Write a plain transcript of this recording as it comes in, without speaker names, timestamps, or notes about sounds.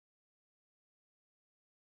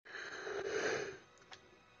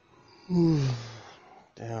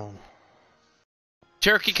Down.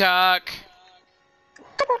 Turkey cock.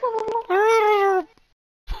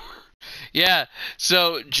 Yeah.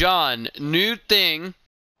 So John, new thing.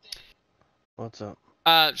 What's up?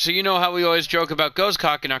 So you know how we always joke about ghost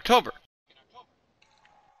cock in October.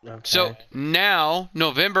 Okay. So now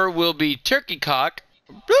November will be turkey cock.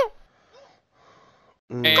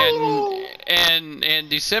 And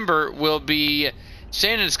December will be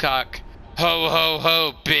Santa's cock. Ho ho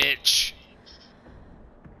ho, bitch.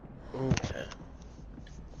 Okay.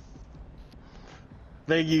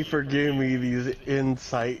 Thank you for giving me these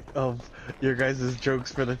insight of your guys'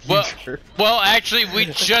 jokes for the future. Well, actually, we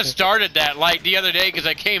just started that like the other day because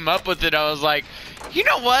I came up with it. I was like, you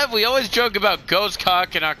know what? We always joke about ghost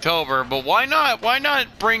cock in October, but why not? Why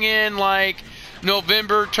not bring in like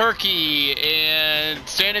November turkey and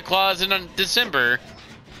Santa Claus in December?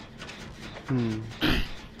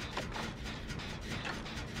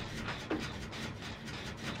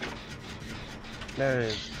 That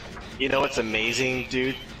is. You know what's amazing,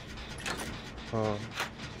 dude?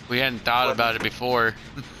 We hadn't thought about it before.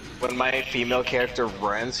 When my female character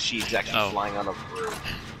runs, she's actually flying on a broom.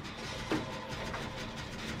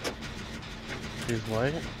 She's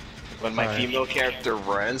what? When my female character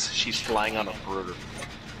runs, she's flying on a broom.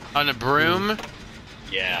 On a broom?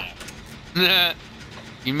 Yeah.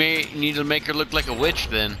 You may need to make her look like a witch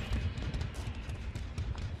then.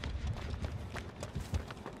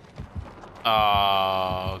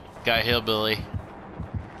 Oh, Guy Hillbilly.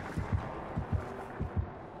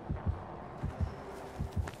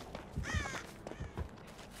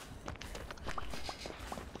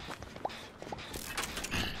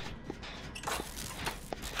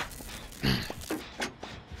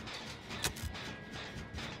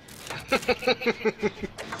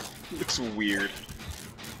 Looks weird.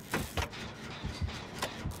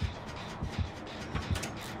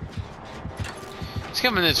 He's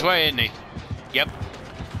coming this way, isn't he? Yep.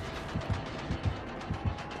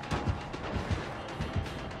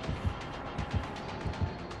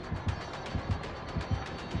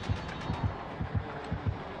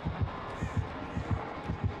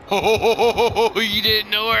 Oh, you didn't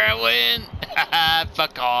know where I went?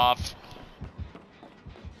 Fuck off.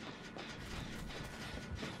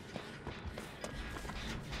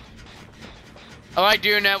 I like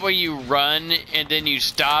doing that where you run and then you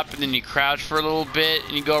stop and then you crouch for a little bit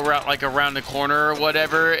and you go around like around the corner or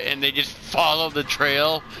whatever and they just follow the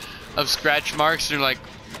trail of scratch marks and they're like,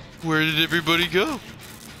 where did everybody go?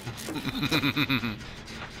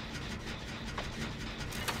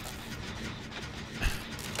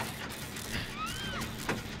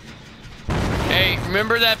 Hey,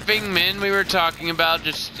 remember that Fing Min we were talking about,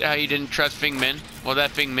 just how you didn't trust Fing Min? Well,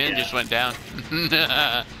 that Fing Min just went down.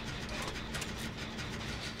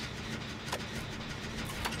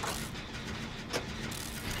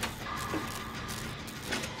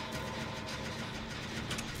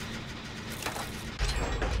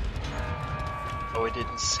 Oh, it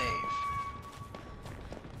didn't save.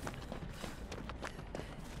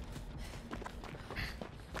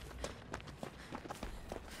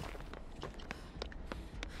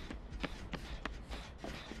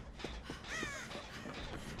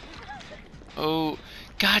 Oh,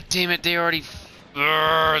 god damn it, they already...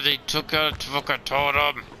 they took a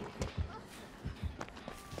totem.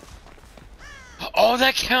 Oh,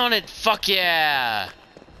 that counted! Fuck yeah!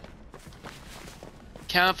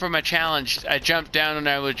 Count for my challenge. I jumped down and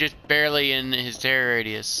I was just barely in his terror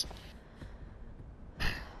radius.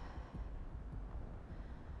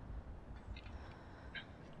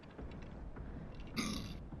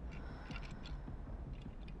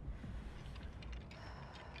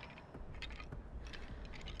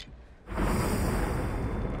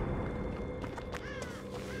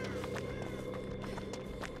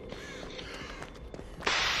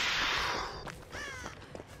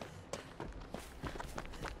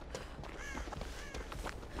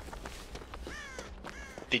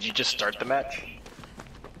 Did you just start the match?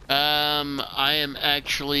 I am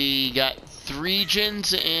actually got 3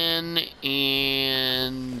 gens in,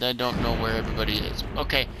 and I don't know where everybody is.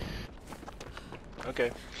 Okay.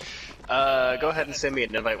 Okay. Go ahead and send me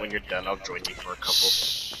an invite when you're done. I'll join you for a couple.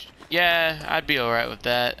 Yeah, I'd be alright with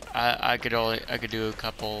that. I could do a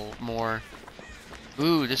couple more.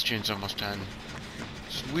 Ooh, this gen's almost done.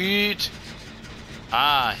 Sweet.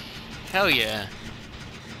 Ah, hell yeah.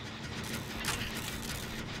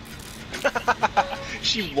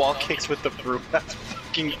 She wall kicks with the broom. That's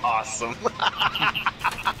fucking awesome.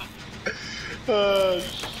 Oh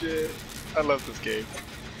shit. I love this game.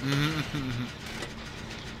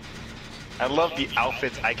 I love the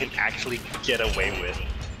outfits I can actually get away with.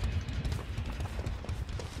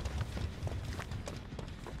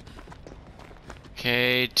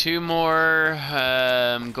 Okay, 2 more.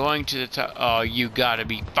 Going to the top. Oh, you gotta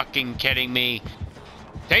be fucking kidding me.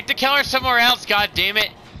 Take the killer somewhere else, god damn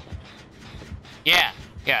it. Yeah,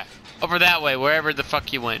 yeah. Over that way, wherever the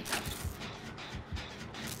fuck you went.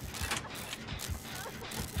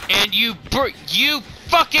 And you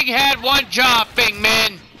fucking had one job,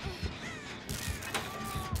 Bingman!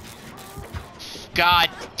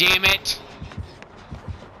 God damn it.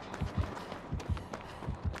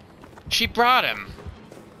 She brought him.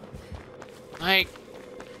 Like,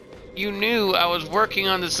 you knew I was working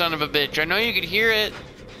on the son of a bitch. I know you could hear it.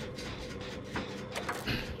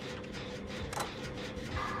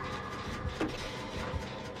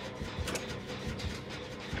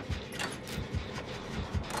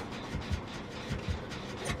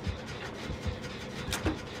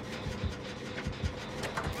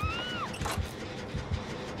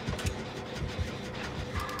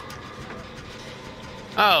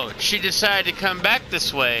 Oh, she decided to come back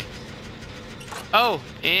this way. Oh,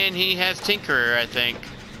 and he has Tinkerer, I think.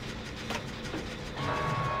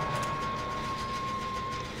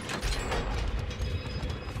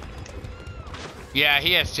 Yeah,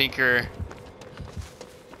 he has Tinkerer.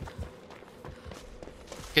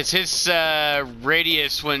 Because his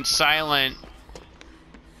radius went silent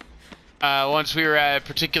once we were at a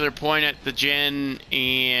particular point at the gen,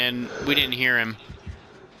 and we didn't hear him.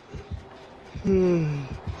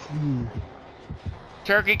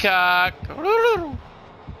 Turkey cock. I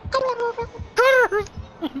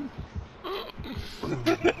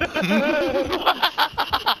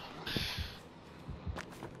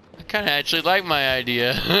kind of actually like my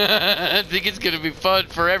idea. I think it's gonna be fun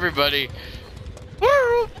for everybody.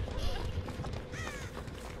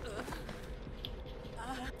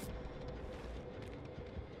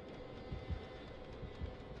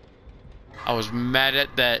 I was mad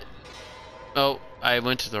at that. Oh, I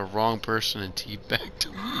went to the wrong person and teabagged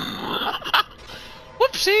him.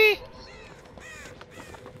 Whoopsie!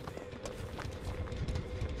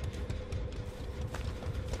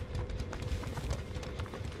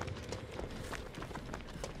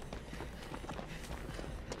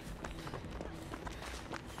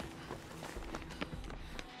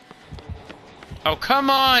 Oh, come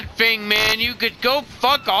on, Fing, man. You could go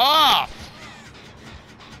fuck off.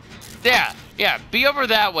 Yeah, be over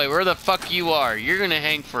that way, where the fuck you are. You're gonna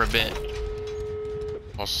hang for a bit.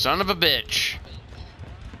 Well, son of a bitch.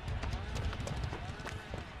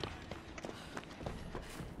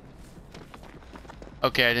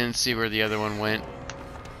 Okay, I didn't see where the other one went.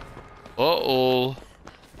 Uh-oh.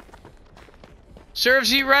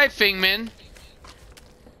 Serves you right, Fingman.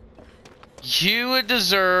 You would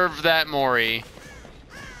deserve that Mori.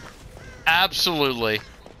 Absolutely.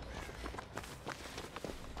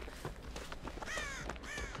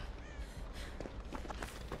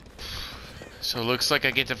 So it looks like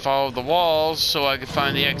I get to follow the walls so I can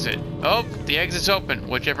find the exit. Oh, the exit's open,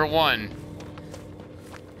 whichever one.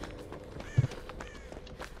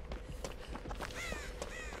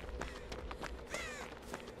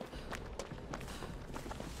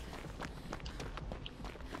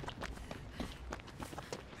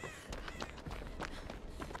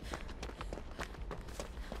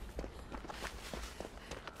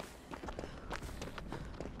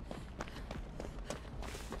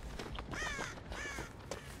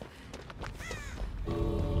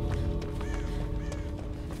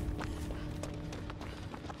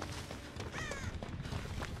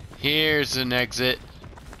 Here's an exit.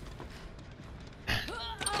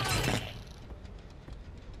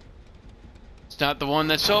 It's not the one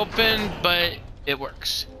that's open, but it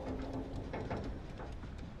works.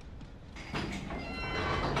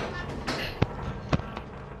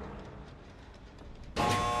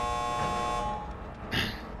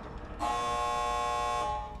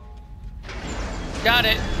 Got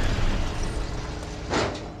it.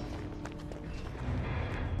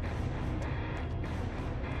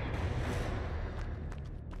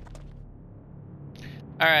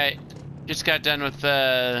 Alright, just got done with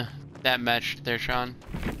that match there, Sean.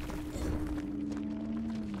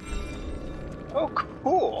 Oh,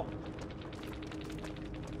 cool.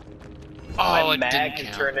 Oh, My it mag didn't can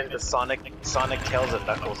count. turn into Sonic Tails and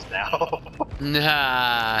Knuckles now.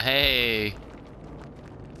 Nah, hey.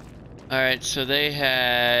 Alright, so they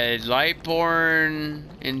had Lightborn,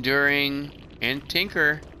 Enduring, and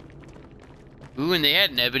Tinker. Ooh, and they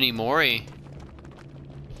had an Ebony Mori.